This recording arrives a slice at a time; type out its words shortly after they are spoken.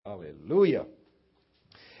Hallelujah.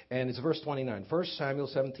 And it's verse 29. 1 Samuel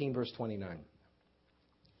 17, verse 29.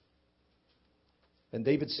 And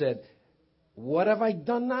David said, what have I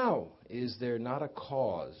done now? Is there not a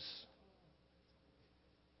cause?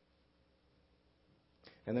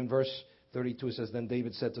 And then verse 32 says, then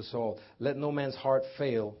David said to Saul, let no man's heart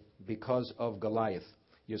fail because of Goliath.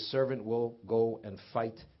 Your servant will go and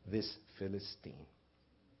fight this Philistine.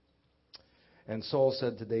 And Saul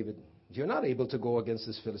said to David, you're not able to go against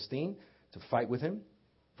this Philistine to fight with him,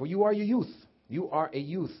 for you are your youth. You are a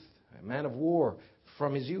youth, a man of war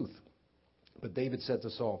from his youth. But David said to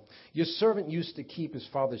Saul, your servant used to keep his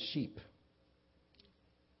father's sheep.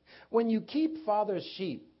 When you keep father's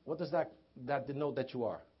sheep, what does that denote that you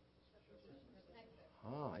are?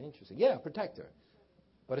 Ah, interesting. Yeah, protector.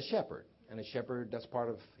 But a shepherd. And a shepherd, that's part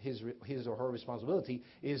of his or her responsibility,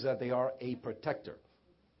 is that they are a protector.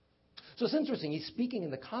 So it's interesting. He's speaking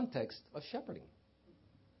in the context of shepherding.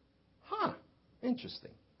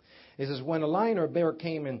 Interesting. He says, when a lion or a bear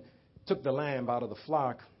came and took the lamb out of the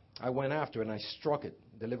flock, I went after it and I struck it,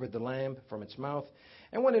 delivered the lamb from its mouth.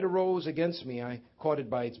 And when it arose against me, I caught it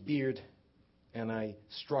by its beard and I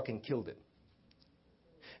struck and killed it.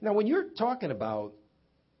 Now, when you're talking about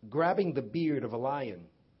grabbing the beard of a lion,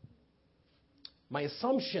 my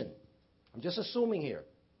assumption, I'm just assuming here,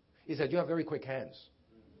 is that you have very quick hands.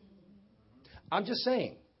 I'm just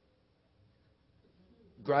saying,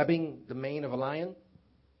 grabbing the mane of a lion.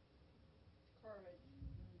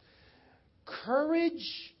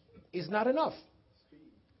 Courage is not enough.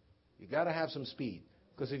 You got to have some speed.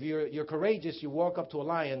 Because if you're courageous, you walk up to a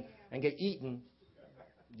lion and get eaten,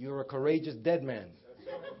 you're a courageous dead man.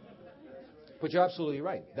 But you're absolutely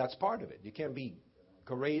right. That's part of it. You can't be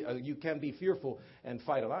you can't be fearful and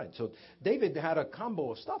fight a lion. So David had a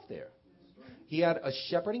combo of stuff there. He had a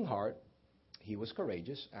shepherding heart. He was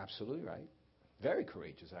courageous. Absolutely right. Very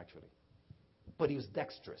courageous, actually. But he was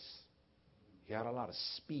dexterous. He had a lot of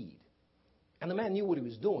speed. And the man knew what he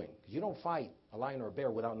was doing. You don't fight a lion or a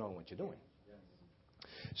bear without knowing what you're doing.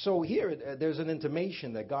 So here, there's an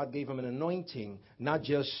intimation that God gave him an anointing, not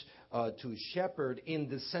just to shepherd in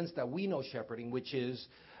the sense that we know shepherding, which is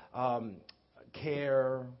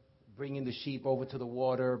care, bringing the sheep over to the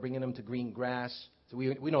water, bringing them to green grass. So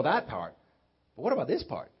we know that part. But what about this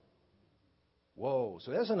part? Whoa,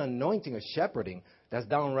 so there's an anointing of shepherding that's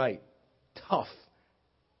downright tough,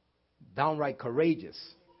 downright courageous.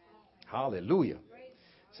 Hallelujah.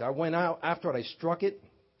 So I went out after it, I struck it,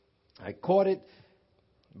 I caught it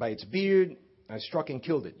by its beard, I struck and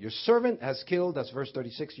killed it. Your servant has killed, that's verse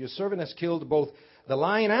 36, your servant has killed both the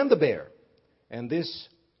lion and the bear. And this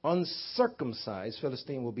uncircumcised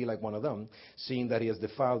Philistine will be like one of them, seeing that he has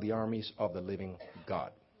defiled the armies of the living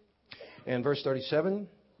God. And verse 37,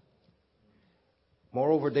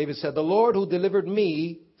 moreover, David said, the Lord who delivered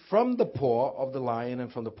me from the paw of the lion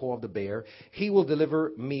and from the paw of the bear, he will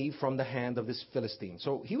deliver me from the hand of this Philistine.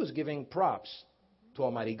 So he was giving props to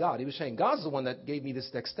Almighty God. He was saying, God's the one that gave me this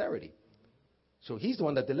dexterity. So he's the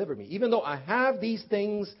one that delivered me. Even though I have these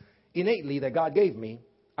things innately that God gave me,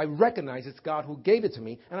 I recognize it's God who gave it to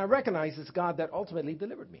me, and I recognize it's God that ultimately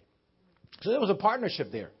delivered me. So there was a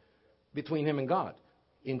partnership there between him and God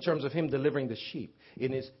in terms of him delivering the sheep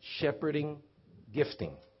in his shepherding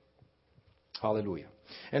gifting. Hallelujah.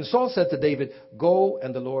 And Saul said to David, go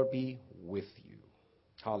and the Lord be with you.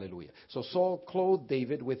 Hallelujah. So Saul clothed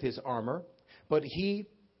David with his armor, but he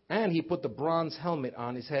put the bronze helmet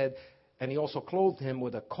on his head, and he also clothed him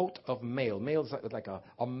with a coat of mail. Mail is like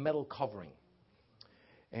a metal covering.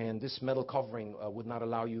 And this metal covering would not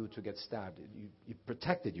allow you to get stabbed. It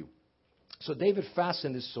protected you. So David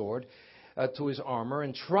fastened his sword to his armor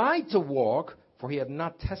and tried to walk, for he had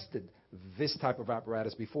not tested this type of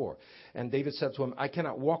apparatus before. And David said to him, I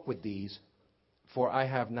cannot walk with these, for I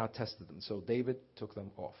have not tested them. So David took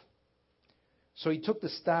them off. So he took the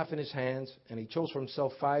staff in his hands, and he chose for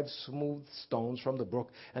himself 5 smooth stones from the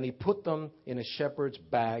brook, and he put them in a shepherd's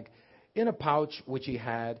bag, in a pouch which he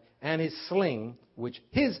had, and his sling,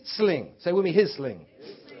 say with me, his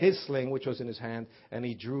sling, which was in his hand, and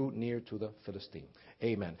he drew near to the Philistine.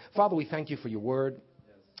 Amen. Father, we thank you for your word.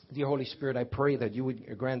 Dear Holy Spirit, I pray that you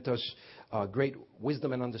would grant us great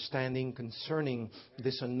wisdom and understanding concerning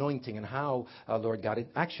this anointing and how, Lord God, it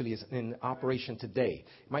actually is in operation today.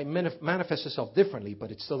 It might manifest itself differently,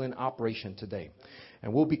 but it's still in operation today.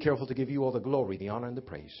 And we'll be careful to give you all the glory, the honor, and the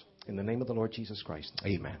praise. In the name of the Lord Jesus Christ.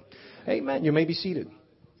 Amen. Amen. You may be seated.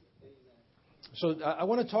 So I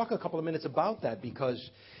want to talk a couple of minutes about that, because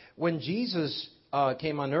when Jesus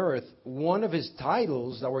came on earth, one of his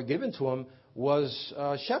titles that were given to him was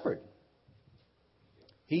shepherd.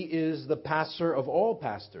 He is the pastor of all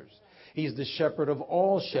pastors. He's the shepherd of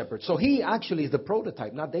all shepherds. So he actually is the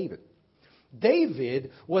prototype, not David.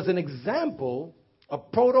 David was an example, a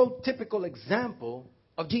prototypical example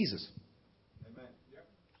of Jesus. Amen. Yep.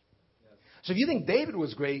 So if you think David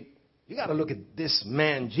was great, you got to look at this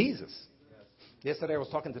man, Jesus. Yesterday I was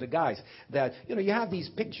talking to the guys that, you have these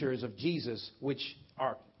pictures of Jesus which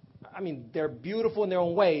are, they're beautiful in their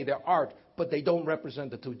own way, they're art, but they don't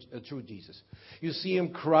represent the true Jesus. You see him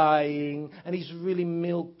crying, and he's really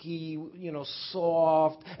milky,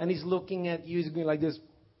 soft, and he's looking at you, he's going like this.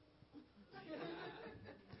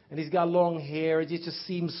 And he's got long hair, it just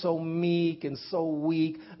seems so meek and so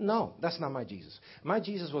weak. No, that's not my Jesus. My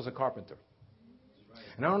Jesus was a carpenter.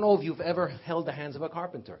 And I don't know if you've ever held the hands of a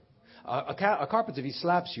carpenter. A carpenter, if he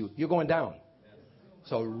slaps you, you're going down.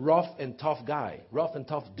 So rough and tough guy, rough and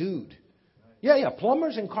tough dude. Yeah,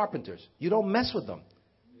 plumbers and carpenters. You don't mess with them.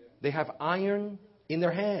 They have iron in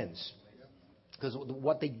their hands because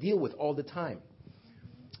what they deal with all the time.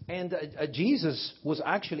 And Jesus was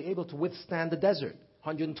actually able to withstand the desert.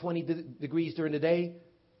 120 degrees during the day,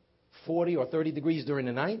 40 or 30 degrees during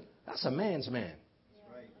the night. That's a man's man.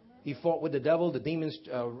 He fought with the devil. The demons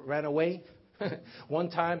ran away.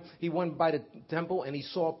 One time he went by the temple and he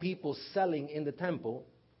saw people selling in the temple.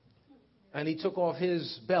 And he took off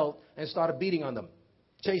his belt and started beating on them,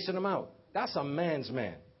 chasing them out. That's a man's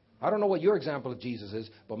man. I don't know what your example of Jesus is,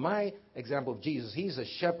 but my example of Jesus, he's a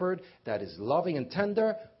shepherd that is loving and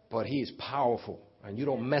tender, but he is powerful, and you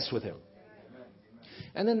don't mess with him.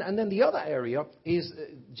 And then the other area is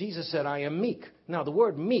Jesus said, I am meek. Now, the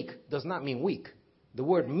word meek does not mean weak. The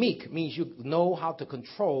word meek means you know how to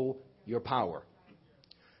control your power.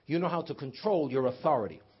 You know how to control your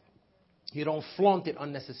authority. You don't flaunt it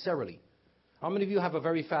unnecessarily. How many of you have a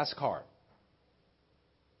very fast car?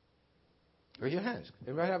 Raise your hands.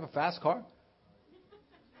 Anybody have a fast car?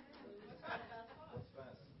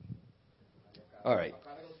 All right.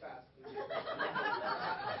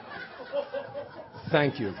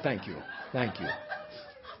 Thank you.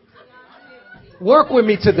 Work with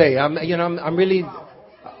me today. I'm really.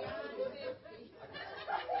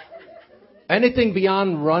 Anything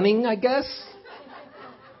beyond running, I guess?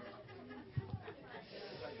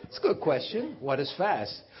 It's a good question. What is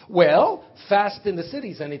fast? Well, fast in the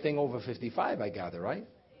city is anything over 55, I gather, right?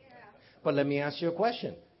 But let me ask you a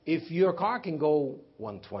question. If your car can go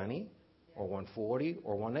 120 or 140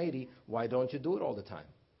 or 180, why don't you do it all the time?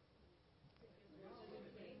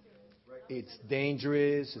 It's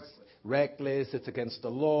dangerous, it's reckless, it's against the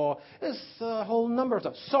law. There's a whole number of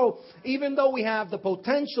stuff. So even though we have the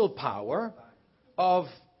potential power of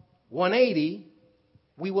 180,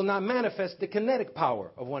 we will not manifest the kinetic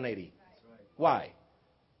power of 180. Why?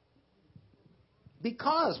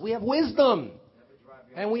 Because we have wisdom.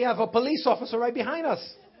 And we have a police officer right behind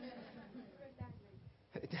us.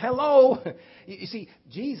 Hello. You see,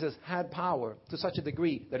 Jesus had power to such a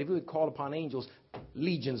degree that if he would call upon angels,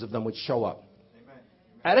 legions of them would show up.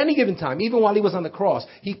 At any given time, even while he was on the cross,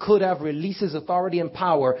 he could have released his authority and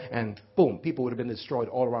power, and boom, people would have been destroyed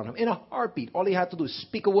all around him. In a heartbeat, all he had to do is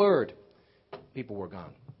speak a word. People were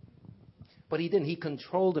gone. But he didn't. He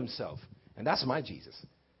controlled himself. And that's my Jesus.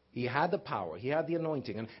 He had the power. He had the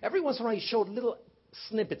anointing. And every once in a while, he showed little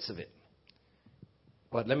snippets of it.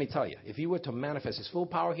 But let me tell you, if he were to manifest his full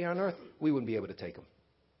power here on earth, we wouldn't be able to take him.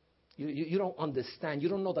 You don't understand. You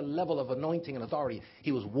don't know the level of anointing and authority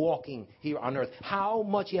he was walking here on earth. How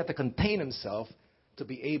much he had to contain himself to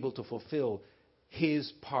be able to fulfill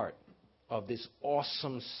his part of this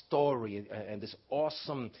awesome story and this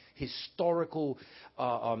awesome historical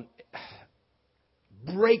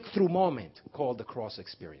breakthrough moment called the cross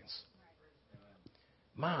experience.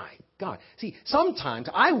 My God. See, sometimes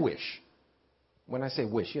I wish, when I say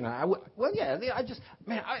wish, it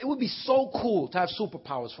would be so cool to have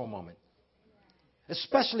superpowers for a moment.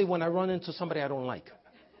 Especially when I run into somebody I don't like.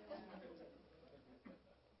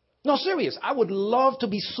 No, serious. I would love to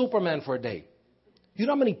be Superman for a day. You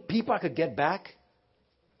know how many people I could get back?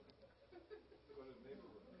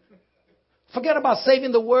 Forget about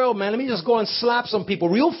saving the world, man. Let me just go and slap some people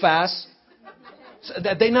real fast so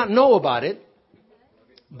that they not know about it.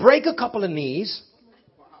 Break a couple of knees.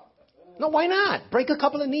 No, why not? Break a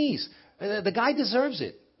couple of knees. The guy deserves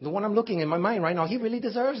it. The one I'm looking in my mind right now, he really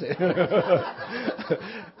deserves it.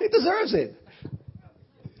 He deserves it.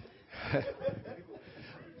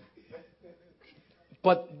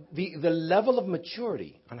 But the level of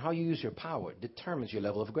maturity on how you use your power determines your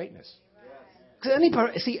level of greatness. Because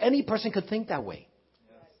any person could think that way.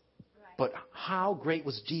 But how great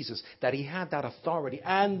was Jesus that he had that authority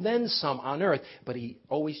and then some on earth, but he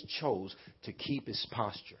always chose to keep his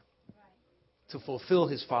posture, to fulfill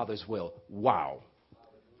his Father's will. Wow.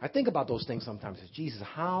 I think about those things sometimes. Jesus,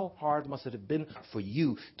 how hard must it have been for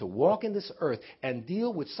you to walk in this earth and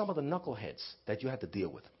deal with some of the knuckleheads that you had to deal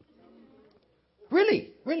with?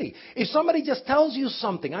 Really, really. If somebody just tells you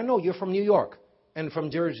something, I know you're from New York and from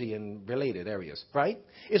Jersey and related areas, right?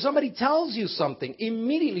 If somebody tells you something,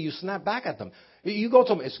 immediately you snap back at them. You go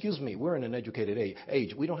to them, excuse me, we're in an educated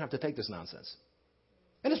age. We don't have to take this nonsense.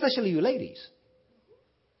 And especially you ladies.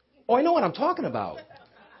 Oh, I know what I'm talking about.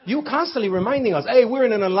 You constantly reminding us, hey, we're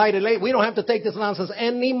in an enlightened age. We don't have to take this nonsense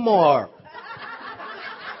anymore.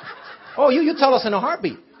 Oh, you tell us in a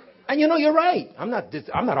heartbeat. And you know, you're right. I'm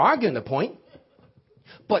not arguing the point.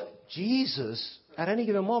 But Jesus, at any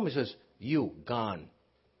given moment, says, you, gone.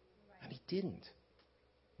 And he didn't.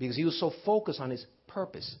 Because he was so focused on his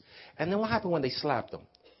purpose. And then what happened when they slapped him?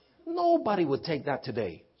 Nobody would take that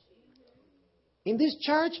today. In this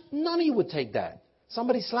church, none of you would take that.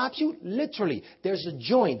 Somebody slaps you, literally, there's a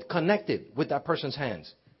joint connected with that person's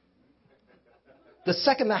hands. The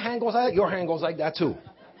second the hand goes like that, your hand goes like that too.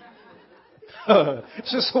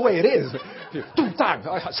 It's just the way it is.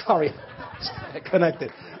 Sorry.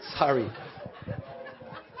 Connected. Sorry.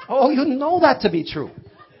 Oh, you know that to be true.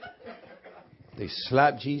 They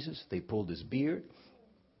slapped Jesus. They pulled his beard.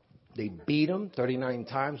 They beat him 39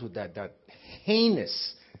 times with that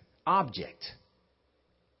heinous object.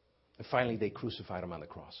 And finally, they crucified him on the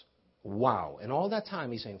cross. Wow. And all that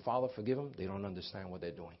time, he's saying, Father, forgive them. They don't understand what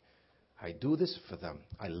they're doing. I do this for them.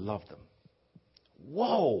 I love them.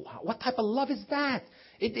 Whoa. What type of love is that?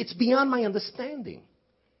 It's beyond my understanding.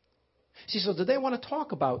 See, so today I want to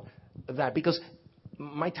talk about that because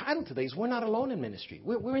my title today is We're Not Alone in Ministry.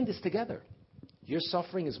 We're in this together. Your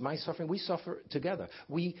suffering is my suffering. We suffer together.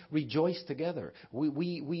 We rejoice together. We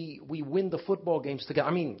win the football games together.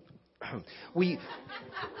 I mean, we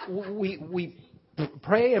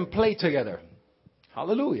pray and play together.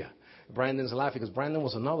 Hallelujah. Brandon's laughing because Brandon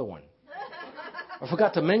was another one. I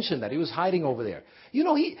forgot to mention that. He was hiding over there. You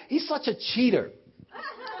know, he's such a cheater.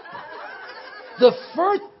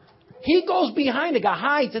 He goes behind the guy,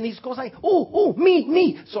 hides, and he goes like, oh,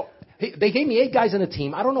 me. So they gave me 8 guys in a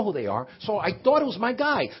team. I don't know who they are. So I thought it was my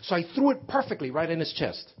guy. So I threw it perfectly right in his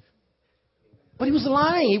chest. But he was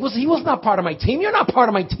lying. He was not part of my team. You're not part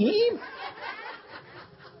of my team.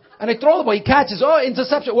 And I throw the ball. He catches. Oh,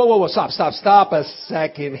 interception. Whoa. Stop a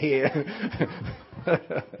second here.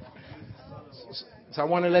 So I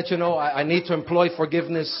want to let you know I need to employ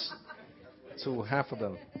forgiveness to half of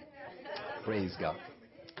them. Praise God.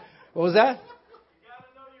 What was that?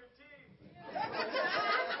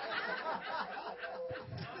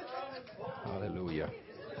 Hallelujah.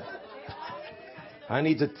 I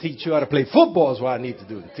need to teach you how to play football is what I need to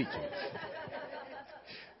do to teach you.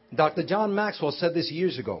 Dr. John Maxwell said this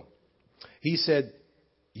years ago. He said,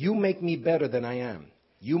 you make me better than I am.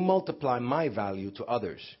 You multiply my value to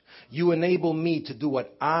others. You enable me to do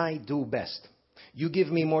what I do best. You give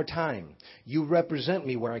me more time. You represent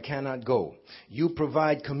me where I cannot go. You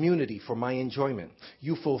provide community for my enjoyment.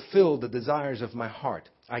 You fulfill the desires of my heart.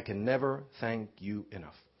 I can never thank you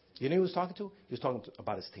enough. You know who he was talking to? He was talking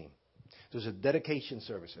about his team. There's a dedication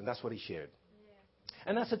service, and that's what he shared.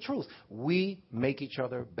 And that's the truth. We make each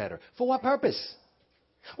other better. For what purpose?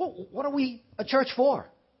 Well, what are we a church for?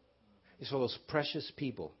 It's for those precious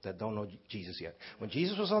people that don't know Jesus yet. When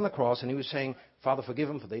Jesus was on the cross and he was saying, Father, forgive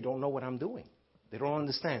them, for they don't know what I'm doing. They don't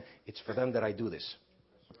understand. It's for them that I do this.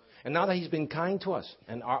 And now that he's been kind to us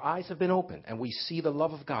and our eyes have been opened and we see the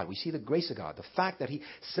love of God, we see the grace of God, the fact that he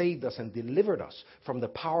saved us and delivered us from the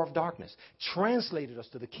power of darkness, translated us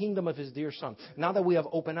to the kingdom of his dear Son. Now that we have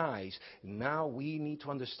open eyes, now we need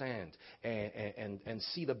to understand and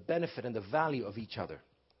see the benefit and the value of each other.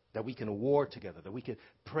 That we can war together, that we can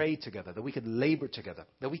pray together, that we can labor together,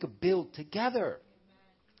 that we can build together.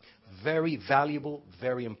 Very valuable,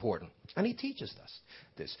 very important. And he teaches us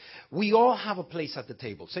this. We all have a place at the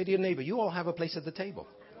table. Say to your neighbor, you all have a place at the table.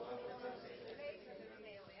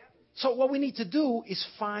 So what we need to do is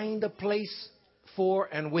find a place for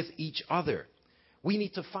and with each other. We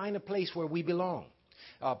need to find a place where we belong.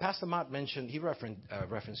 Pastor Mott mentioned, he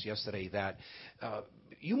referenced yesterday that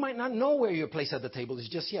you might not know where your place at the table is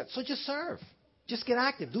just yet. So just serve. Just get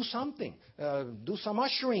active. Do something. Do some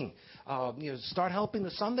ushering. Start helping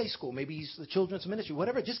the Sunday school. Maybe the children's ministry.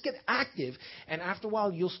 Whatever. Just get active. And after a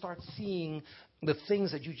while, you'll start seeing the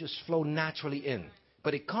things that you just flow naturally in.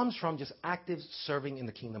 But it comes from just active serving in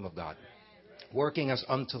the kingdom of God. Working as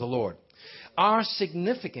unto the Lord. Our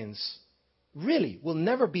significance really will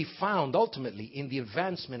never be found ultimately in the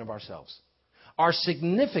advancement of ourselves. Our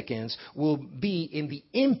significance will be in the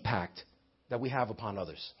impact that we have upon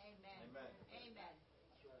others. Amen.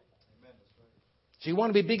 So you want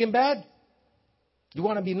to be big and bad? You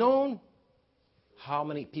want to be known? How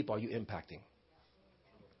many people are you impacting?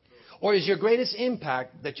 Or is your greatest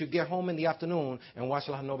impact that you get home in the afternoon and watch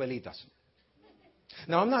las novelitas?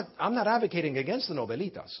 Now, I'm not advocating against the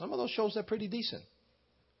novelitas. Some of those shows are pretty decent.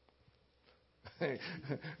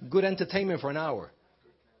 Good entertainment for an hour.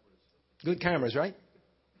 Good cameras, right?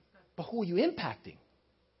 But who are you impacting?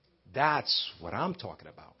 That's what I'm talking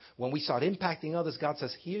about. When we start impacting others, God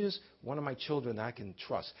says, here's one of my children that I can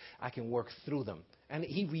trust. I can work through them. And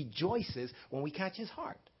he rejoices when we catch his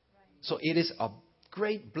heart. So it is a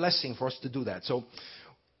great blessing for us to do that. So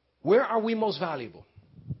where are we most valuable?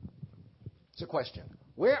 It's a question.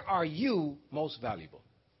 Where are you most valuable?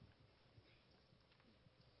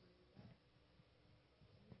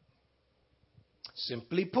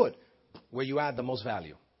 Simply put, where you add the most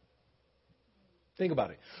value. Think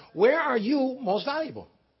about it. Where are you most valuable?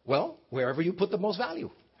 Well, wherever you put the most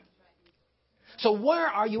value. So where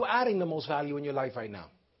are you adding the most value in your life right now?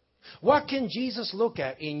 What can Jesus look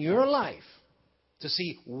at in your life to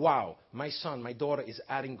see, wow, my son, my daughter is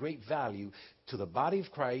adding great value to the body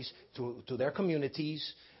of Christ, to their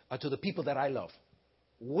communities, to the people that I love?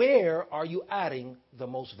 Where are you adding the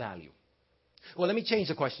most value? Well, let me change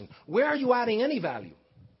the question. Where are you adding any value?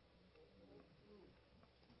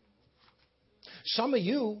 Some of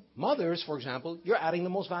you, mothers, for example, you're adding the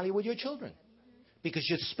most value with your children because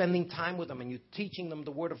you're spending time with them and you're teaching them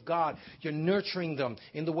the Word of God. You're nurturing them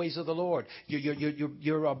in the ways of the Lord.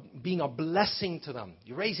 You're being a blessing to them.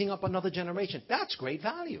 You're raising up another generation. That's great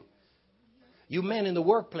value. You men in the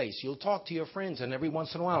workplace, you'll talk to your friends, and every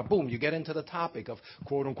once in a while, boom, you get into the topic of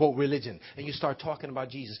quote-unquote religion, and you start talking about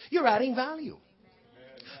Jesus. You're adding value.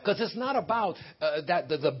 Because it's not about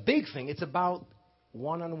the big thing. It's about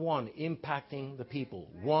one-on-one, impacting the people.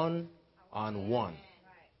 One-on-one.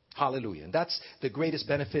 Hallelujah. And that's the greatest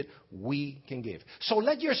benefit we can give. So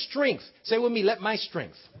let your strength, say with me, let my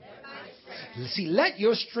strength. See, let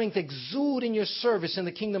your strength exude in your service in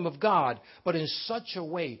the kingdom of God, but in such a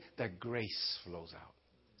way that grace flows out,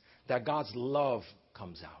 that God's love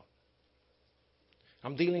comes out.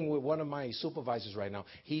 I'm dealing with one of my supervisors right now.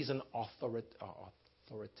 He's an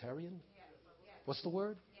authoritarian. What's the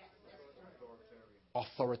word?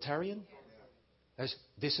 Authoritarian.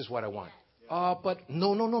 This is what I want. But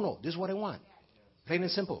no. This is what I want. Plain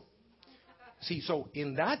and simple. See, so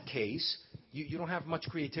in that case, you don't have much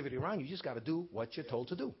creativity around. You just got to do what you're told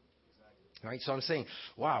to do. All right. So I'm saying,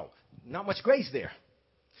 wow, not much grace there.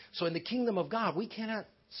 So in the kingdom of God, we cannot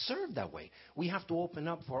serve that way. We have to open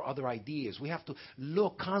up for other ideas. We have to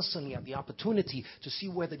look constantly at the opportunity to see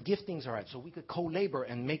where the giftings are at so we could co-labor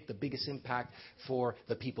and make the biggest impact for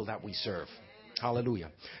the people that we serve.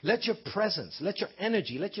 Hallelujah. Let your presence, let your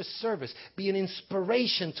energy, let your service be an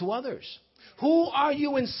inspiration to others. Who are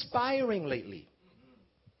you inspiring lately?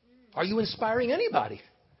 Are you inspiring anybody?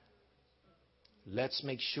 Let's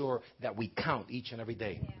make sure that we count each and every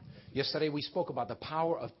day. Yesterday we spoke about the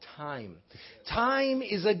power of time. Time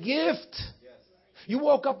is a gift. You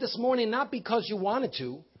woke up this morning not because you wanted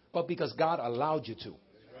to, but because God allowed you to.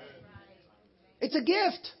 It's a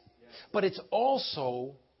gift, but it's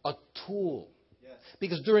also a tool.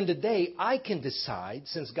 Because during the day, I can decide,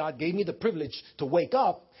 since God gave me the privilege to wake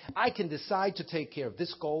up, I can decide to take care of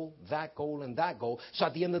this goal, and that goal. So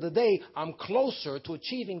at the end of the day, I'm closer to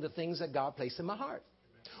achieving the things that God placed in my heart.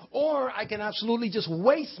 Or I can absolutely just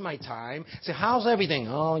waste my time. Say, how's everything?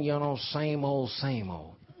 Oh, same old, same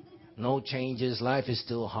old. No changes. Life is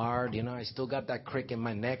still hard. I still got that crick in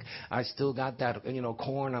my neck. I still got that,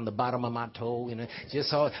 corn on the bottom of my toe. I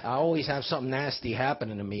always have something nasty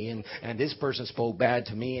happening to me. And this person spoke bad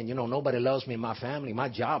to me. And, nobody loves me in my family. My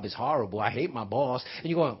job is horrible. I hate my boss. And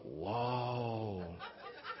you're going, whoa.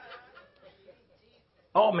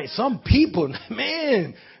 Oh, man, some people,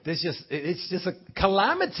 man, it's just a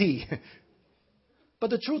calamity. But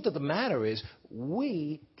the truth of the matter is,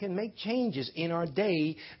 we can make changes in our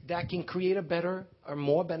day that can create a better or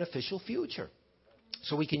more beneficial future.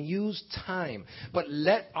 So we can use time. But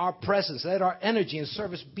let our presence, let our energy and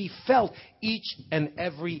service be felt each and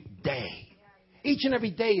every day. Each and every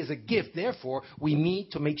day is a gift. Therefore, we need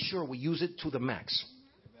to make sure we use it to the max.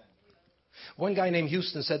 One guy named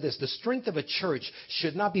Houston said this: the strength of a church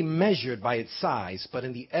should not be measured by its size, but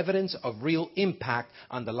in the evidence of real impact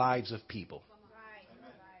on the lives of people.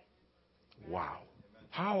 Wow.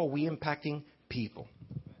 How are we impacting people?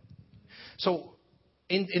 So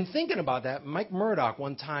in thinking about that, Mike Murdock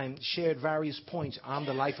one time shared various points on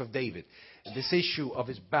the life of David, this issue of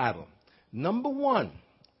his battle. Number one,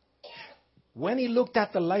 when he looked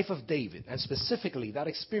at the life of David, and specifically that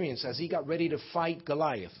experience as he got ready to fight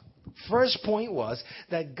Goliath, first point was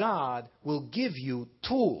that God will give you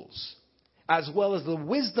tools as well as the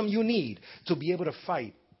wisdom you need to be able to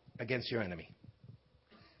fight against your enemy.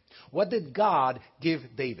 What did God give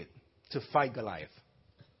David to fight Goliath?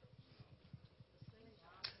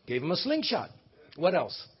 Gave him a slingshot. What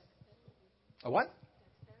else? A what?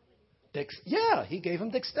 Yeah, he gave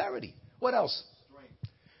him dexterity. What else?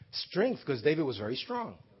 Strength, because David was very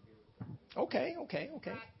strong. Okay.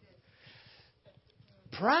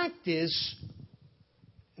 Practice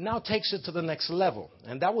now takes it to the next level.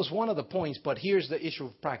 And that was one of the points, but here's the issue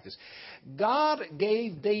of practice. God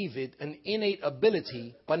gave David an innate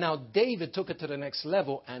ability, but now David took it to the next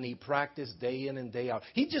level and he practiced day in and day out.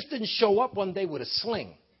 He just didn't show up one day with a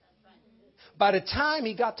sling. By the time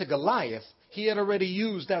he got to Goliath, he had already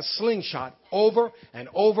used that slingshot over and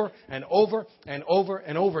over and over and over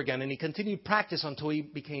and over again. And he continued practice until he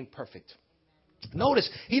became perfect. Notice,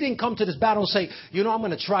 he didn't come to this battle and say, I'm going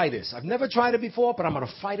to try this. I've never tried it before, but I'm going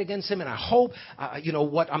to fight against him, and I hope,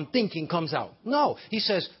 what I'm thinking comes out. No, he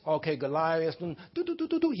says, okay, Goliath,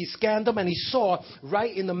 He scanned them, and he saw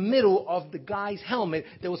right in the middle of the guy's helmet,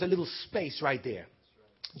 there was a little space right there.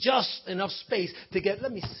 Just enough space to get,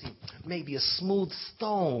 let me see, maybe a smooth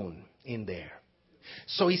stone in there.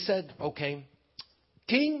 So he said, okay,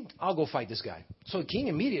 King, I'll go fight this guy. So the king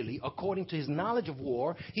immediately, according to his knowledge of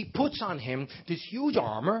war, he puts on him this huge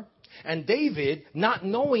armor. And David, not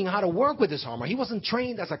knowing how to work with this armor, he wasn't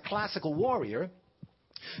trained as a classical warrior.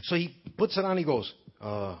 So he puts it on, he goes,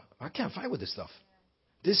 I can't fight with this stuff.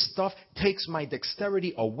 This stuff takes my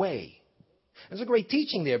dexterity away. There's a great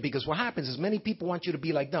teaching there, because what happens is many people want you to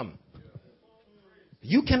be like them.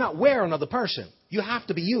 You cannot wear another person. You have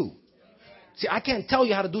to be you. See, I can't tell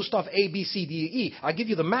you how to do stuff A, B, C, D, E. I give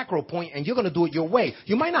you the macro point, and you're going to do it your way.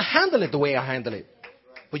 You might not handle it the way I handle it,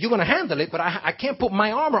 but you're going to handle it, but I can't put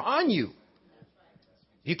my armor on you.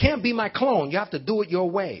 You can't be my clone. You have to do it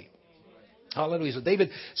your way. Hallelujah. So David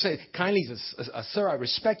said, kindly, sir, I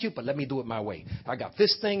respect you, but let me do it my way. I got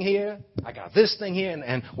this thing here. I got this thing here.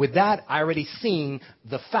 And with that, I already seen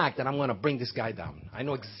the fact that I'm going to bring this guy down. I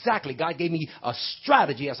know exactly. God gave me a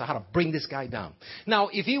strategy as to how to bring this guy down. Now,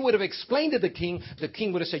 if he would have explained to the king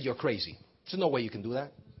would have said, you're crazy. There's no way you can do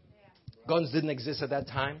that. Guns didn't exist at that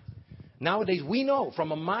time. Nowadays, we know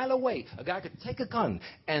from a mile away, a guy could take a gun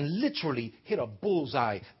and literally hit a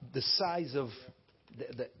bullseye the size of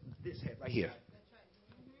this head right here.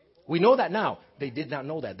 We know that now. They did not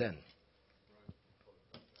know that then.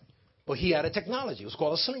 But he had a technology. It was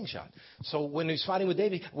called a slingshot. So when he was fighting with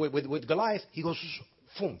David, with Goliath, he goes,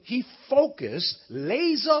 boom. He focused,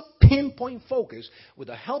 laser pinpoint focus, with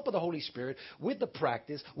the help of the Holy Spirit, with the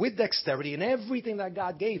practice, with dexterity, and everything that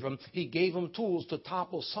God gave him. He gave him tools to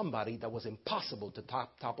topple somebody that was impossible to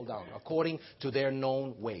topple down, according to their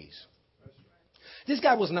known ways. This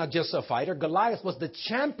guy was not just a fighter. Goliath was the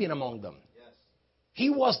champion among them.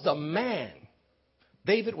 He was the man.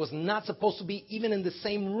 David was not supposed to be even in the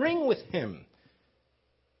same ring with him.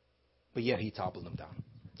 But yet he toppled him down.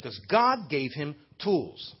 Because God gave him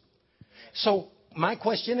tools. So my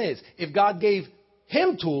question is, if God gave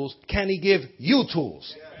him tools, can he give you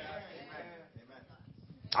tools?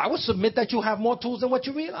 I would submit that you have more tools than what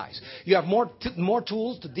you realize. You have more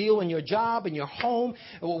tools to deal in your job, in your home,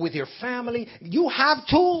 with your family. You have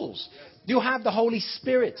tools. You have the Holy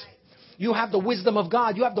Spirit. You have the wisdom of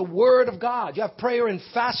God. You have the Word of God. You have prayer and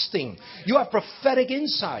fasting. You have prophetic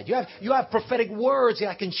insight. You have prophetic words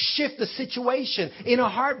that can shift the situation in a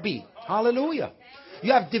heartbeat. Hallelujah.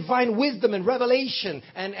 You have divine wisdom and revelation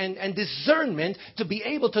and discernment to be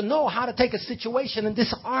able to know how to take a situation and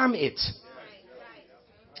disarm it.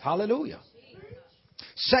 Hallelujah.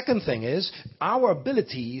 Second thing is, our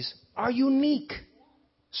abilities are unique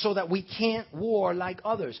so that we can't war like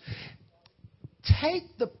others.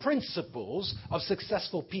 Take the principles of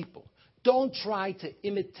successful people. Don't try to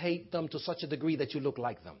imitate them to such a degree that you look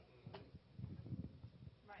like them.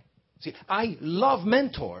 See, I love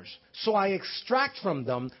mentors, so I extract from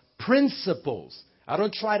them principles. I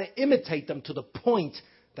don't try to imitate them to the point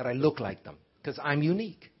that I look like them, because I'm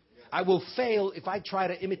unique. I will fail if I try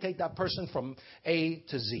to imitate that person from A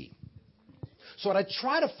to Z. So what I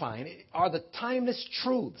try to find are the timeless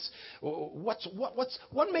truths.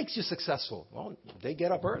 What makes you successful? Well, they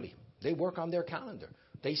get up early. They work on their calendar.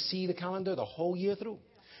 They see the calendar the whole year through.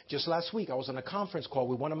 Just last week, I was on a conference call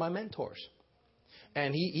with one of my mentors.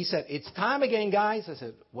 And he said, it's time again, guys. I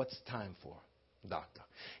said, what's time for, doctor?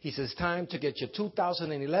 He says, time to get your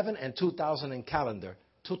 2011 and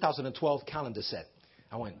 2012 calendar set.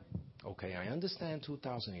 I went, okay, I understand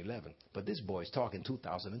 2011, but this boy's talking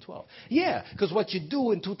 2012. Yeah, because what you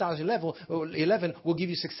do in 2011 will give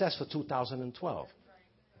you success for 2012.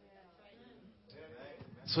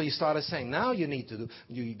 So he started saying, now you need to do,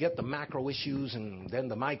 you get the macro issues and then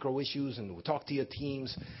the micro issues and we'll talk to your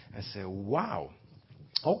teams. I said, wow.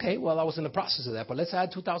 Okay, well, I was in the process of that, but let's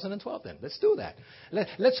add 2012 then. Let's do that.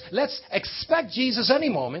 Let's expect Jesus any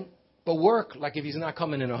moment, but work like if he's not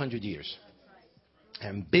coming in 100 years.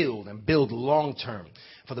 And build long term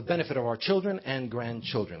for the benefit of our children and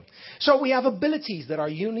grandchildren. So we have abilities that are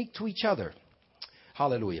unique to each other.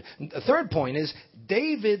 Hallelujah. The third point is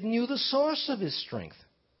David knew the source of his strength.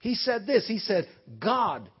 He said this. He said,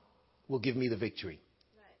 God will give me the victory.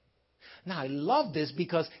 Now, I love this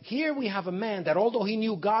because here we have a man that although he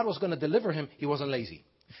knew God was going to deliver him, he wasn't lazy.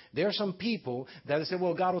 There are some people that say,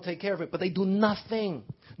 well, God will take care of it, but they do nothing.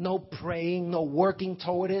 No praying, no working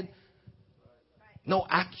toward it. No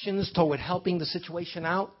actions toward helping the situation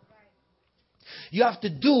out. You have to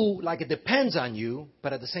do like it depends on you,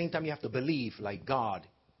 but at the same time you have to believe like God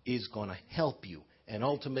is going to help you and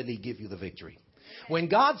ultimately give you the victory. When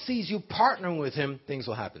God sees you partnering with him, things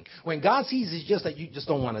will happen. When God sees it's just that you just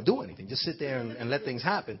don't want to do anything, just sit there and let things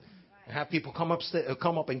happen and have people come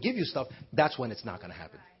up and give you stuff, that's when it's not going to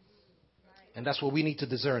happen. And that's what we need to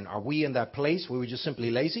discern. Are we in that place where we're just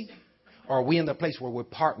simply lazy? Or are we in that place where we're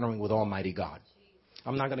partnering with Almighty God?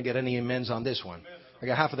 I'm not going to get any amens on this one. I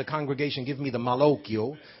got half of the congregation give me the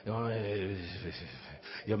malocchio.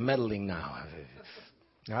 You're meddling now.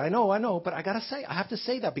 I know, but I have to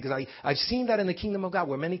say that because I've seen that in the kingdom of God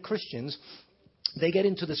where many Christians, they get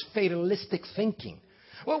into this fatalistic thinking.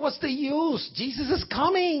 Well, what's the use? Jesus is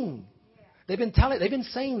coming. They've been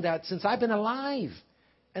saying that since I've been alive.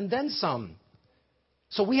 And then some.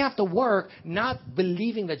 So we have to work not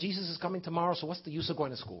believing that Jesus is coming tomorrow. So what's the use of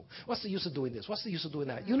going to school? What's the use of doing this? What's the use of doing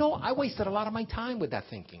that? You know, I wasted a lot of my time with that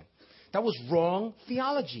thinking. That was wrong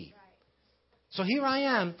theology. So here I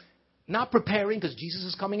am, not preparing because Jesus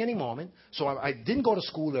is coming any moment. So I didn't go to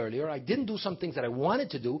school earlier. I didn't do some things that I wanted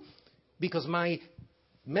to do because my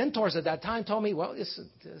mentors at that time told me, well, just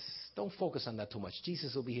don't focus on that too much.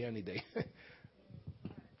 Jesus will be here any day.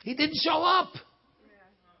 He didn't show up.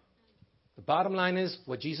 The bottom line is,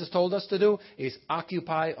 what Jesus told us to do is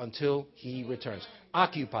occupy until he returns.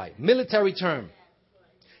 Occupy. Military term.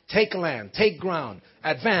 Take land, take ground,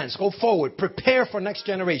 advance, go forward, prepare for next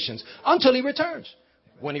generations until he returns.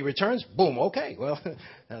 When he returns, boom, okay. Well,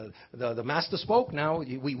 the master spoke. Now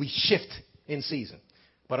we shift in season.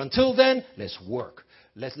 But until then, let's work.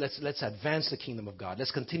 Let's advance the kingdom of God.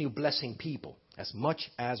 Let's continue blessing people as much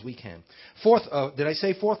as we can. Did I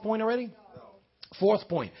say fourth point already? Fourth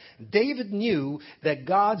point. David knew that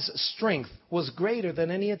God's strength was greater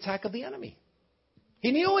than any attack of the enemy.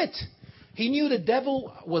 He knew it. He knew the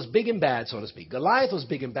devil was big and bad, so to speak. Goliath was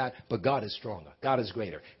big and bad, but God is stronger. God is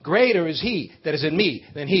greater. Greater is he that is in me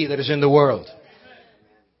than he that is in the world.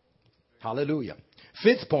 Hallelujah.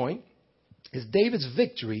 Fifth point is David's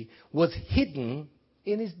victory was hidden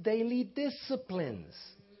in his daily disciplines.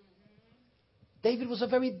 David was a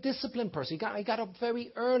very disciplined person. He got up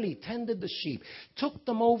very early, tended the sheep, took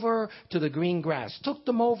them over to the green grass, took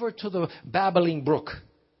them over to the babbling brook,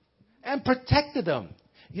 and protected them.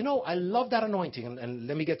 You know, I love that anointing, and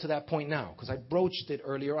let me get to that point now, because I broached it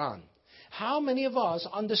earlier on. How many of us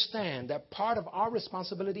understand that part of our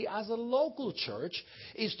responsibility as a local church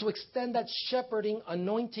is to extend that shepherding,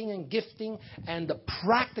 anointing, and gifting, and the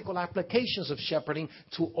practical applications of shepherding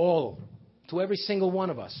to every single one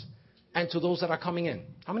of us? And to those that are coming in.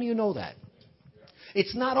 How many of you know that?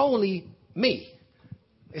 It's not only me.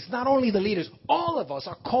 It's not only the leaders. All of us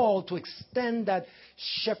are called to extend that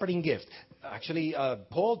shepherding gift. Actually,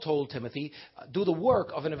 Paul told Timothy, do the work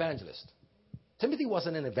of an evangelist. Timothy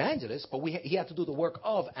wasn't an evangelist, but he had to do the work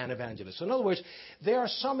of an evangelist. So in other words, there are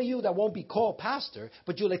some of you that won't be called pastor,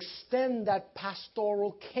 but you'll extend that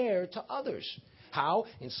pastoral care to others. How?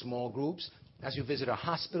 In small groups, as you visit a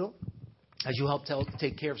hospital, as you help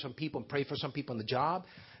take care of some people and pray for some people on the job.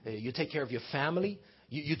 You take care of your family.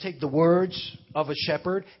 You take the words of a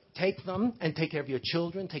shepherd, take them and take care of your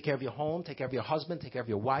children, take care of your home, take care of your husband, take care of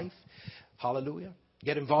your wife. Hallelujah.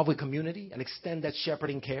 Get involved with community and extend that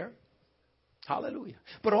shepherding care. Hallelujah.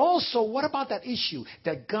 But also, what about that issue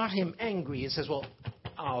that got him angry and says, well,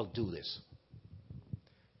 I'll do this?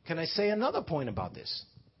 Can I say another point about this?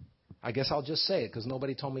 I guess I'll just say it because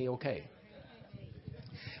nobody told me okay.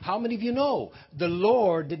 How many of you know the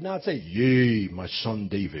Lord did not say, yea, my son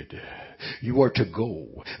David, you are to go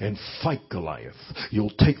and fight Goliath. You'll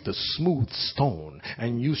take the smooth stone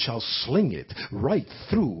and you shall sling it right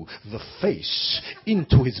through the face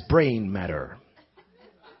into his brain matter.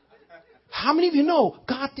 How many of you know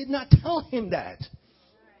God did not tell him that?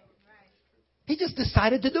 He just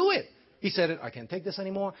decided to do it. He said, I can't take this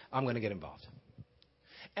anymore. I'm going to get involved.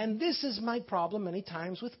 And this is my problem many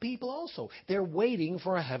times with people also. They're waiting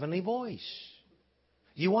for a heavenly voice.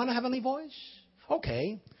 You want a heavenly voice?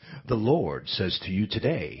 Okay. The Lord says to you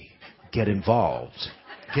today, get involved.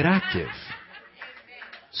 Get active.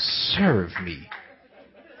 Serve me.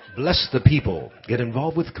 Bless the people. Get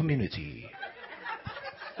involved with community.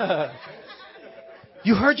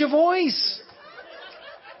 You heard your voice.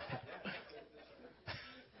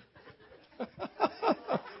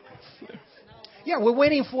 Yeah, we're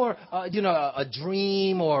waiting for, a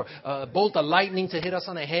dream or a bolt of lightning to hit us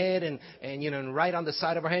on the head and right on the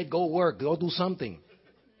side of our head, go work, go do something.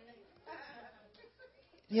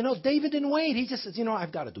 David didn't wait. He just says,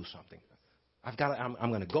 I've got to do something. I'm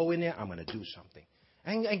going to go in there. I'm going to do something.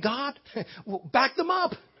 And God backed them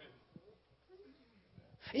up.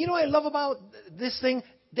 You know what I love about this thing?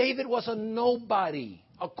 David was a nobody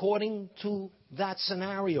according to that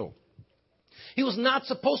scenario. He was not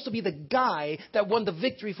supposed to be the guy that won the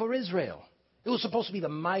victory for Israel. It was supposed to be the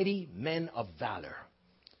mighty men of valor.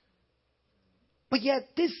 But yet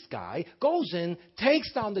this guy goes in,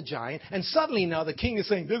 takes down the giant, and suddenly now the king is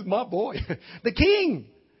saying, this is my boy. The king.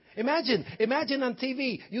 Imagine on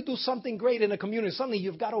TV, you do something great in a community. Suddenly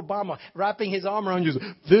you've got Obama wrapping his arm around you.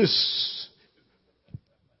 This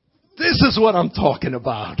is what I'm talking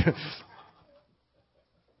about.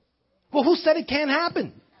 Well, who said it can't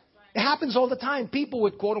happen? It happens all the time. People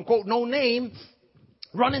with quote unquote no name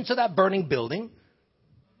run into that burning building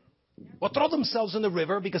or throw themselves in the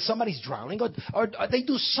river because somebody's drowning or they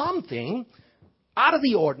do something out of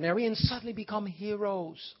the ordinary and suddenly become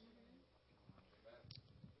heroes.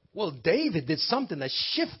 Well, David did something that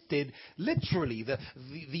shifted literally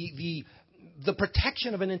the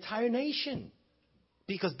protection of an entire nation.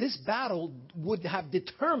 Because this battle would have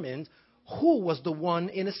determined who was the one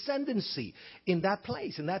in ascendancy in that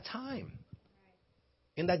place, in that time,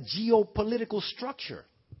 in that geopolitical structure.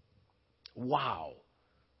 Wow.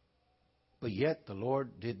 But yet the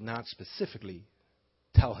Lord did not specifically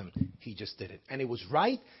tell him. He just did it. And it was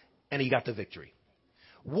right, and he got the victory.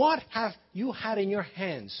 What have you had in your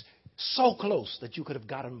hands so close that you could have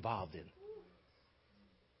got involved in?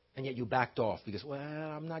 And yet you backed off because, well,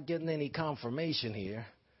 I'm not getting any confirmation here.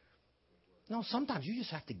 No, sometimes you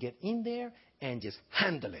just have to get in there and just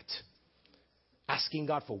handle it. Asking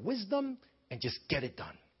God for wisdom and just get it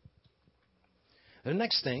done. The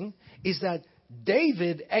next thing is that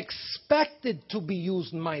David expected to be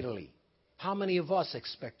used mightily. How many of us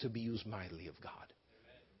expect to be used mightily of God?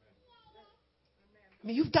 I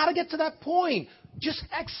mean, you've got to get to that point. Just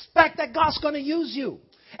expect that God's going to use you.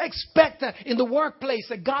 Expect that in the workplace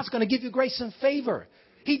that God's going to give you grace and favor.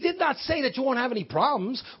 He did not say that you won't have any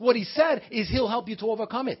problems. What he said is he'll help you to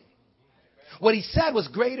overcome it. What he said was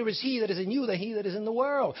greater is he that is in you than he that is in the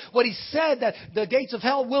world. What he said that the gates of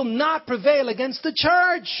hell will not prevail against the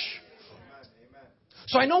church.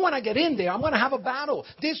 So I know when I get in there, I'm going to have a battle.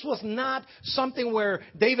 This was not something where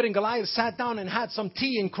David and Goliath sat down and had some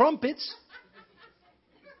tea and crumpets.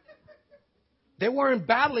 They weren't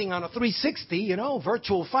battling on a 360,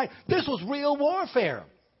 virtual fight. This was real warfare.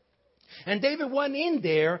 And David went in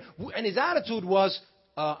there, and his attitude was,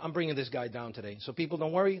 I'm bringing this guy down today. So people,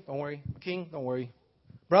 don't worry. King, don't worry.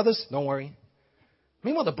 Brothers, don't worry.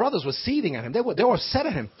 Meanwhile, the brothers were seething at him. They were upset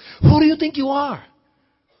at him. Who do you think you are?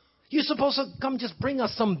 You're supposed to come just bring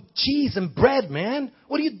us some cheese and bread, man.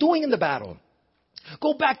 What are you doing in the battle?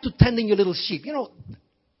 Go back to tending your little sheep.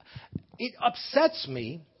 It upsets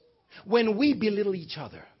me when we belittle each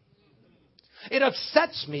other. It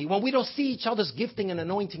upsets me when we don't see each other's gifting and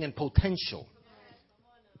anointing and potential.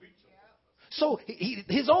 So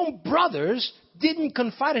his own brothers didn't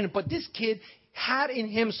confide in him, but this kid had in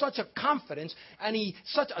him such a confidence and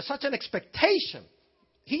such an expectation.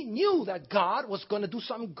 He knew that God was going to do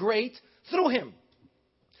something great through him.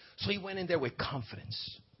 So he went in there with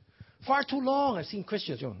confidence. Far too long I've seen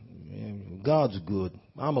Christians, God's good.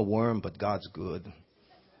 I'm a worm, but God's good.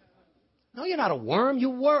 No, you're not a worm.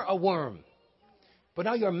 You were a worm. But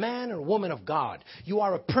now you're a man or a woman of God. You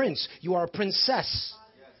are a prince. You are a princess.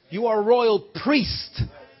 You are a royal priest.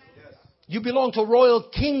 You belong to a royal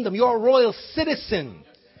kingdom. You are a royal citizen.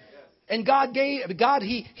 And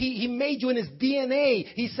He made you in His DNA.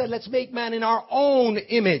 He said, let's make man in our own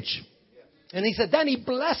image. And He said, then He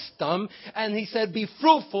blessed them. And He said, be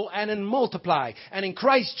fruitful and multiply. And in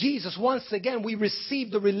Christ Jesus, once again, we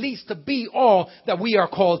receive the release to be all that we are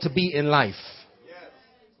called to be in life.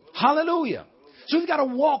 Hallelujah. So we've got to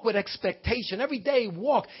walk with expectation. Every day,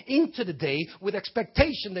 walk into the day with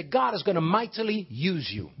expectation that God is going to mightily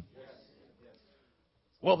use you.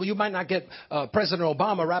 Well, you might not get President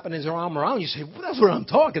Obama wrapping his arm around you. Say, well, that's what I'm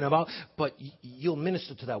talking about. But you'll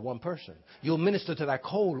minister to that one person. You'll minister to that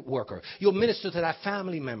co-worker. You'll minister to that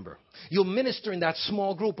family member. You'll minister in that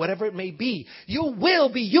small group, whatever it may be. You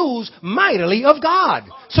will be used mightily of God.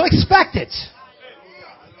 So expect it.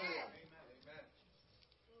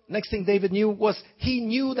 Next thing David knew was he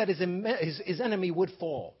knew that his enemy would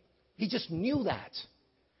fall. He just knew that.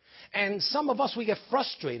 And some of us, we get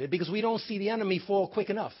frustrated because we don't see the enemy fall quick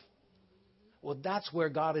enough. Well, that's where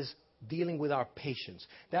God is dealing with our patience.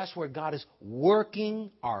 That's where God is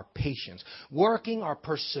working our patience, working our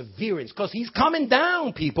perseverance, because he's coming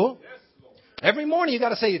down, people. Every morning you got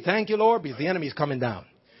to say, thank you, Lord, because the enemy is coming down.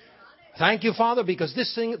 Thank you, Father, because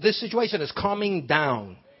this situation is coming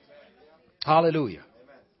down. Hallelujah.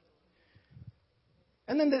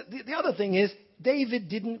 And then the other thing is, David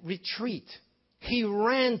didn't retreat. He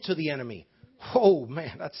ran to the enemy. Oh,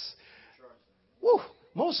 man, that's... Woo.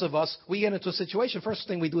 Most of us, we get into a situation, first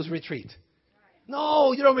thing we do is retreat.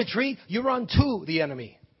 No, you don't retreat. You run to the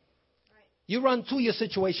enemy. You run to your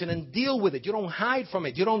situation and deal with it. You don't hide from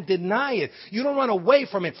it. You don't deny it. You don't run away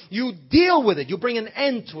from it. You deal with it. You bring an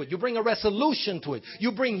end to it. You bring a resolution to it.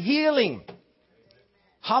 You bring healing.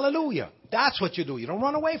 Hallelujah. That's what you do. You don't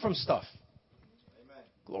run away from stuff.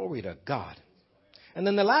 Glory to God. And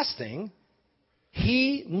then the last thing,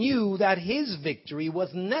 he knew that his victory was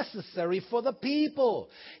necessary for the people.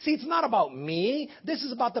 See, it's not about me. This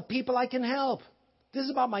is about the people I can help. This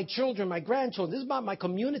is about my children, my grandchildren. This is about my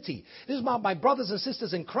community. This is about my brothers and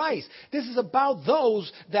sisters in Christ. This is about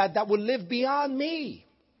those that will live beyond me.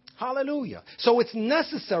 Hallelujah. So it's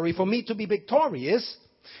necessary for me to be victorious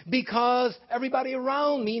because everybody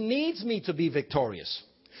around me needs me to be victorious.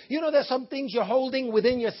 You know, there's some things you're holding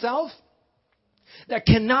within yourself that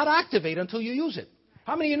cannot activate until you use it.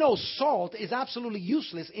 How many of you know salt is absolutely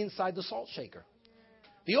useless inside the salt shaker?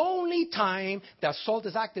 The only time that salt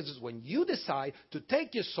is active is when you decide to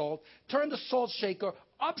take your salt, turn the salt shaker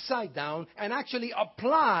upside down, and actually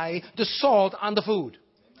apply the salt on the food.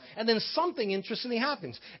 And then something interestingly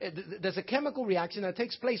happens. There's a chemical reaction that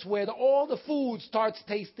takes place where all the food starts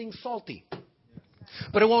tasting salty.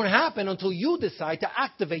 But it won't happen until you decide to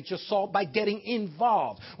activate your salt by getting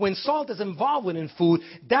involved. When salt is involved in food,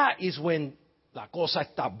 that is when la cosa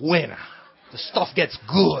está buena. The stuff gets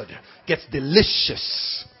good, gets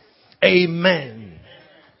delicious. Amen.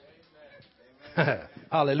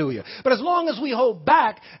 Hallelujah. But as long as we hold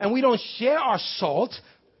back and we don't share our salt,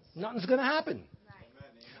 nothing's going to happen.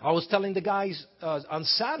 I was telling the guys on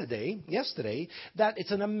yesterday, that it's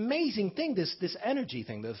an amazing thing, this energy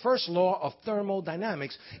thing. The first law of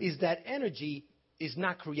thermodynamics is that energy is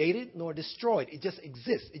not created nor destroyed. It just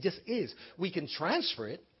exists. It just is. We can transfer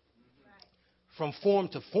it from form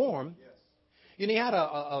to form. You know, you had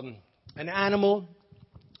an animal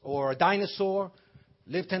or a dinosaur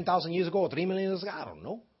lived 10,000 years ago or 3 million years ago. I don't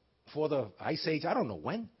know. Before the Ice Age, I don't know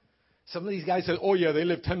when. Some of these guys said, oh, yeah, they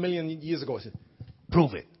lived 10 million years ago. I said,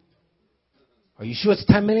 prove it. Are you sure it's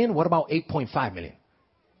 10 million? What about 8.5 million?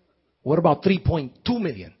 What about 3.2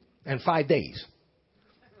 million and 5 days?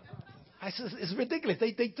 I said, it's ridiculous.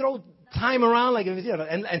 They throw time around like, you know,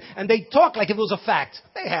 and they talk like if it was a fact.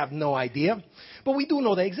 They have no idea. But we do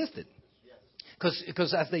know they existed.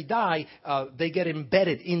 Because as they die, they get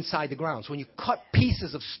embedded inside the ground. So when you cut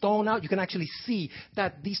pieces of stone out, you can actually see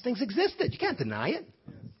that these things existed. You can't deny it.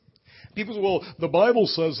 People say, well, the Bible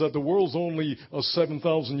says that the world's only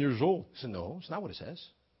 7,000 years old. I said, no, it's not what it says.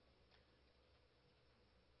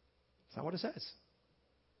 It's not what it says.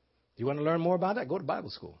 Do you want to learn more about that? Go to Bible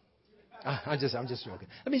school. I'm just joking.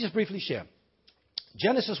 Let me just briefly share.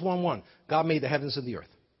 Genesis 1:1, God made the heavens and the earth.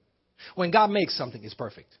 When God makes something, it's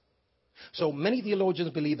perfect. So many theologians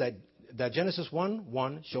believe that Genesis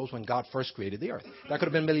 1:1 shows when God first created the earth. That could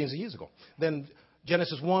have been millions of years ago. Then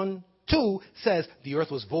Genesis 1:2 says the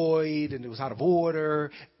earth was void and it was out of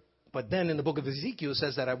order. But then in the book of Ezekiel it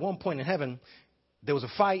says that at one point in heaven, there was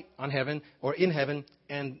a fight in heaven,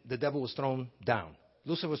 and the devil was thrown down.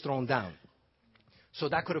 Lucifer was thrown down. So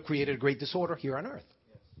that could have created a great disorder here on earth.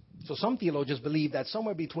 So some theologians believe that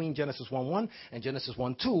somewhere between Genesis 1:1 and Genesis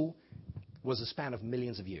 1:2 was a span of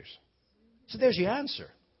millions of years. So there's your answer.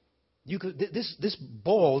 You could, this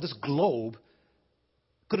ball, this globe,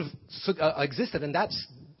 could have existed, and that's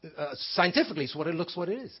scientifically it's what it looks what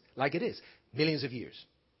it is, like it is, millions of years,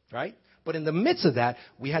 right? But in the midst of that,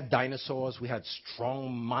 we had dinosaurs, we had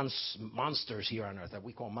strong monsters here on Earth that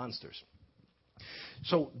we call monsters.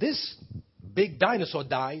 So this big dinosaur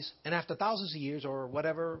dies, and after thousands of years or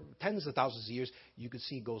whatever, tens of thousands of years, you could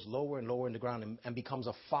see it goes lower and lower in the ground and becomes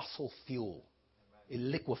a fossil fuel. It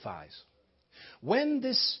liquefies. When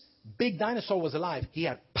this big dinosaur was alive, he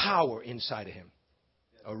had power inside of him.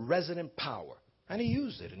 A resident power. And he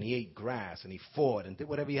used it. And he ate grass. And he fought. And did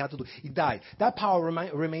whatever he had to do. He died. That power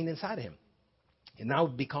remained inside of him. And now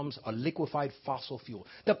it becomes a liquefied fossil fuel.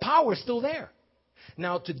 The power is still there.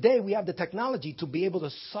 Now, today we have the technology to be able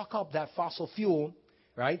to suck up that fossil fuel,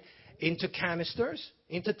 right, into canisters,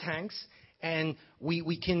 into tanks, and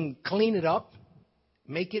we can clean it up,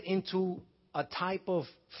 make it into a type of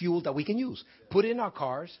fuel that we can use. Put it in our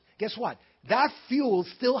cars. Guess what? That fuel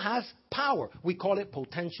still has power. We call it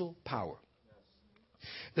potential power.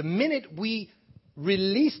 The minute we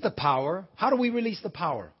release the power, how do we release the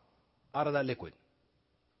power out of that liquid?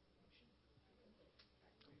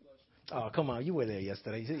 Oh, come on. You were there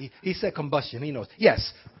yesterday. He said combustion. He knows.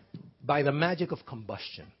 Yes. By the magic of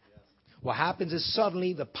combustion. What happens is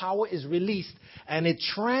suddenly the power is released and it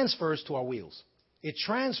transfers to our wheels. It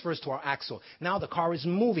transfers to our axle. Now the car is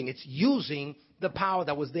moving. It's using the power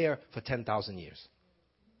that was there for 10,000 years.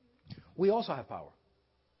 We also have power.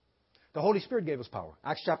 The Holy Spirit gave us power.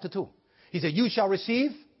 Acts chapter 2. He said, you shall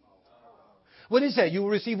receive. What did he say? You will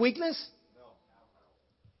receive weakness?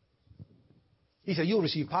 He said, you'll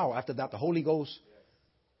receive power. After that, the Holy Ghost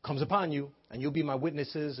comes upon you, and you'll be my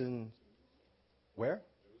witnesses in where?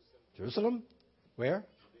 Jerusalem. Where?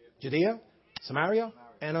 Judea, Samaria,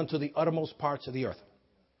 and unto the uttermost parts of the earth.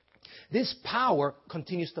 This power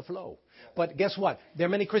continues to flow. But guess what? There are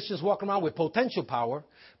many Christians walking around with potential power,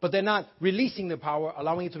 but they're not releasing the power,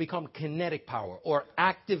 allowing it to become kinetic power or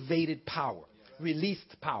activated power,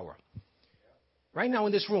 released power. Right now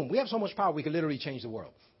in this room, we have so much power we can literally change the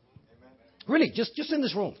world. Really, just in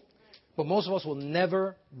this room. But most of us will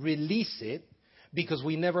never release it because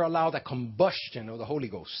we never allow that combustion of the Holy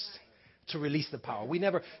Ghost to release the power. We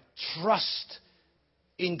never trust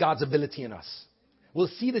in God's ability in us. We'll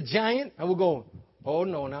see the giant and we'll go, oh,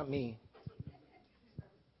 no, not me.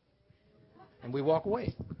 And we walk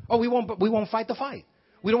away. Oh, we won't fight the fight.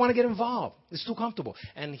 We don't want to get involved. It's too comfortable.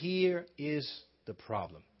 And here is the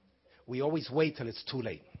problem. We always wait till it's too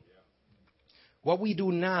late. What we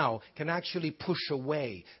do now can actually push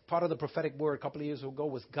away. Part of the prophetic word a couple of years ago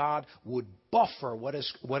was God would buffer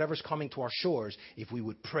whatever's coming to our shores if we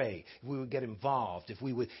would pray, if we would get involved, if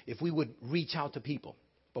we would reach out to people.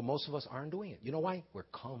 But most of us aren't doing it. You know why? We're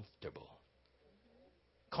comfortable.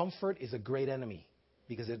 Comfort is a great enemy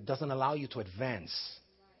because it doesn't allow you to advance.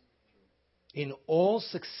 In all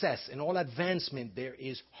success, in all advancement, there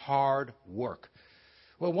is hard work.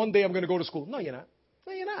 Well, one day I'm going to go to school. No, you're not.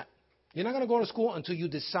 No, you're not. You're not going to go to school until you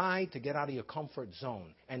decide to get out of your comfort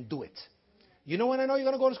zone and do it. You know when I know you're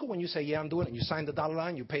going to go to school? When you say, yeah, I'm doing it, and you sign the dotted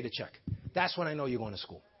line, you pay the check. That's when I know you're going to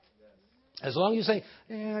school. As long as you say,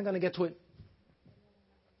 I'm going to get to it,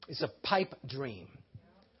 it's a pipe dream.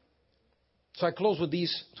 So I close with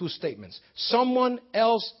these two statements. Someone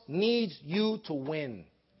else needs you to win.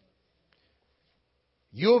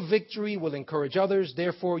 Your victory will encourage others.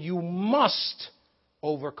 Therefore, you must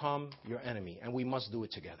overcome your enemy. And we must do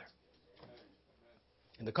it together.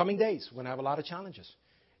 In the coming days, we're going to have a lot of challenges.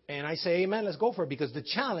 And I say, amen, let's go for it. Because the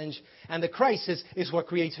challenge and the crisis is what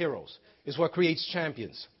creates heroes. Is what creates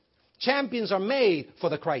champions. Champions are made for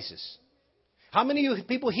the crisis. How many of you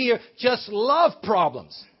people here just love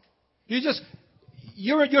problems?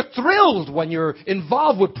 You're thrilled when you're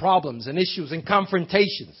involved with problems and issues and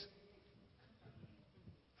confrontations.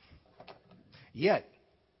 Yet,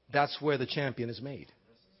 that's where the champion is made.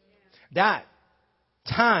 That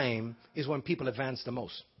time is when people advance the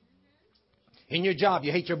most. In your job,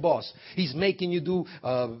 you hate your boss. He's making you do,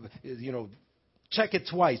 check it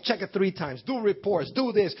twice, check it 3 times, do reports,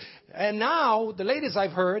 do this. And now, the latest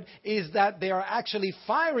I've heard is that they are actually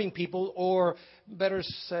firing people, or better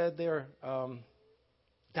said, they're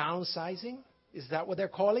downsizing. Is that what they're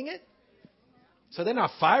calling it? So they're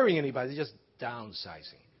not firing anybody, they're just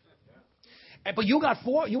downsizing. But you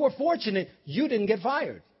were fortunate you didn't get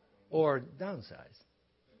fired or downsized.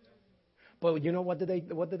 But you know what did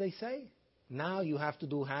they say? Now you have to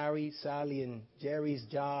do Harry, Sally, and Jerry's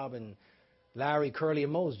job, and Larry, Curly,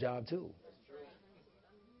 and Moe's job too.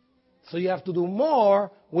 So you have to do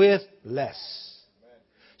more with less.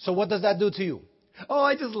 So what does that do to you? Oh,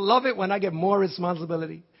 I just love it when I get more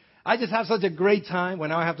responsibility. I just have such a great time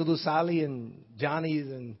when I have to do Sally and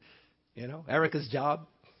Johnny's and, Erica's job.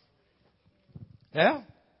 Yeah?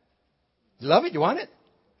 You love it? You want it?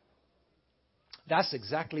 That's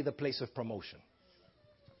exactly the place of promotion.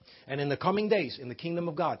 And in the coming days, in the kingdom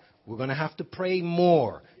of God, we're going to have to pray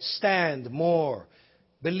more, stand more,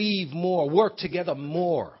 believe more, work together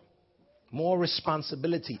more. More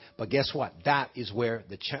responsibility. But guess what? That is where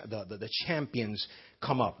the champions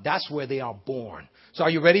come up. That's where they are born. So are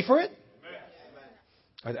you ready for it?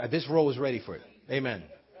 This row is ready for it. Amen.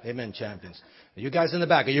 Amen, champions. You guys in the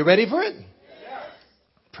back, are you ready for it? Yes.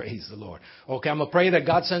 Praise the Lord. Okay, I'm going to pray that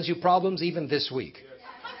God sends you problems even this week.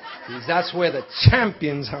 Because that's where the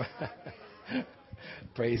champions are.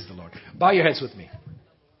 Praise the Lord. Bow your heads with me.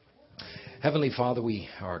 Heavenly Father, we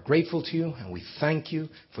are grateful to you and we thank you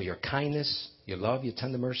for your kindness, your love, your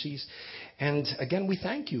tender mercies. And again, we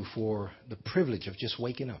thank you for the privilege of just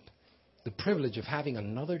waking up, the privilege of having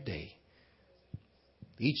another day.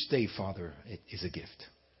 Each day, Father, it is a gift.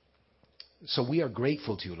 So we are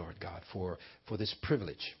grateful to you, Lord God, for this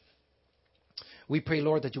privilege. We pray,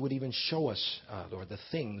 Lord, that you would even show us, Lord, the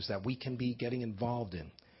things that we can be getting involved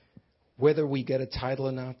in. Whether we get a title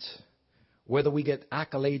or not, whether we get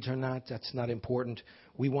accolades or not, that's not important.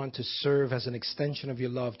 We want to serve as an extension of your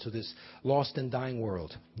love to this lost and dying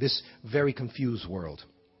world, this very confused world.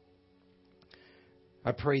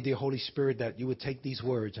 I pray, dear Holy Spirit, that you would take these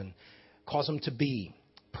words and cause them to be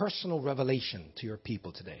personal revelation to your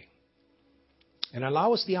people today. And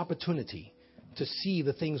allow us the opportunity to see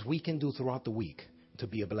the things we can do throughout the week to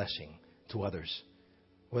be a blessing to others.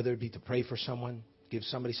 Whether it be to pray for someone, give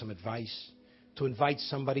somebody some advice, to invite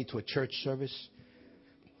somebody to a church service,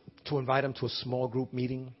 to invite them to a small group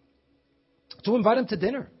meeting, to invite them to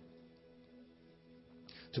dinner,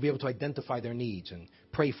 to be able to identify their needs and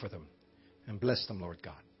pray for them and bless them, Lord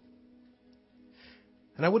God.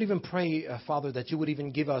 And I would even pray, Father, that you would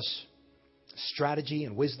even give us strategy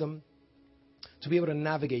and wisdom to be able to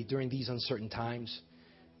navigate during these uncertain times.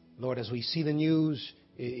 Lord, as we see the news,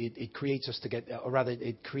 it creates us to get, or rather,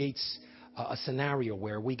 it creates a scenario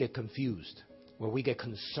where we get confused, where we get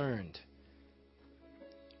concerned.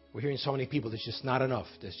 We're hearing so many people, there's just not enough.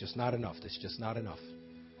 There's just not enough. There's just not enough.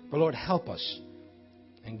 But Lord, help us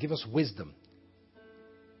and give us wisdom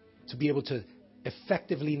to be able to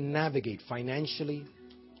effectively navigate financially,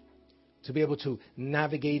 to be able to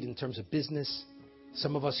navigate in terms of business.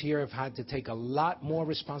 Some of us here have had to take a lot more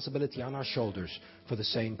responsibility on our shoulders for the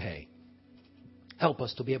same pay. Help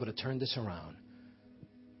us to be able to turn this around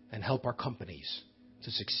and help our companies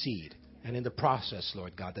to succeed. And in the process,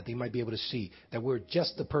 Lord God, that they might be able to see that we're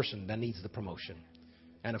just the person that needs the promotion.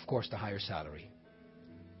 And, of course, the higher salary.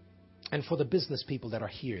 And for the business people that are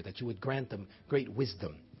here, that you would grant them great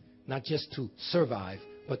wisdom, not just to survive,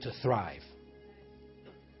 but to thrive.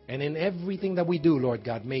 And in everything that we do, Lord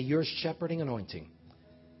God, may your shepherding anointing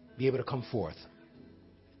be able to come forth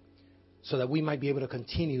so that we might be able to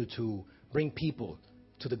continue to bring people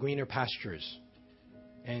to the greener pastures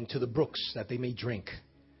and to the brooks that they may drink,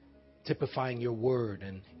 typifying your word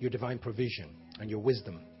and your divine provision and your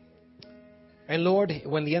wisdom. And Lord,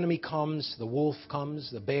 when the enemy comes, the wolf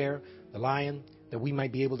comes, the bear, the lion, that we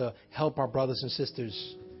might be able to help our brothers and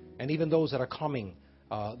sisters and even those that are coming,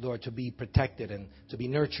 Lord, to be protected and to be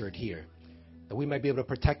nurtured here, that we might be able to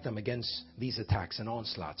protect them against these attacks and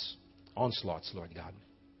onslaughts, Lord God.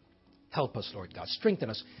 Help us, Lord God. Strengthen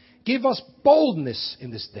us. Give us boldness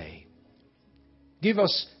in this day. Give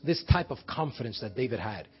us this type of confidence that David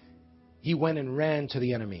had. He went and ran to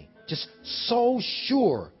the enemy, just so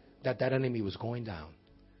sure that that enemy was going down.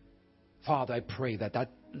 Father, I pray that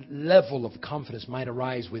that level of confidence might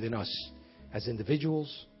arise within us as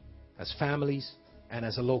individuals, as families, and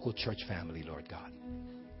as a local church family, Lord God.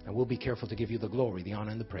 And we'll be careful to give you the glory, the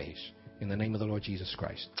honor, and the praise. In the name of the Lord Jesus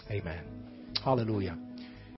Christ. Amen. Hallelujah.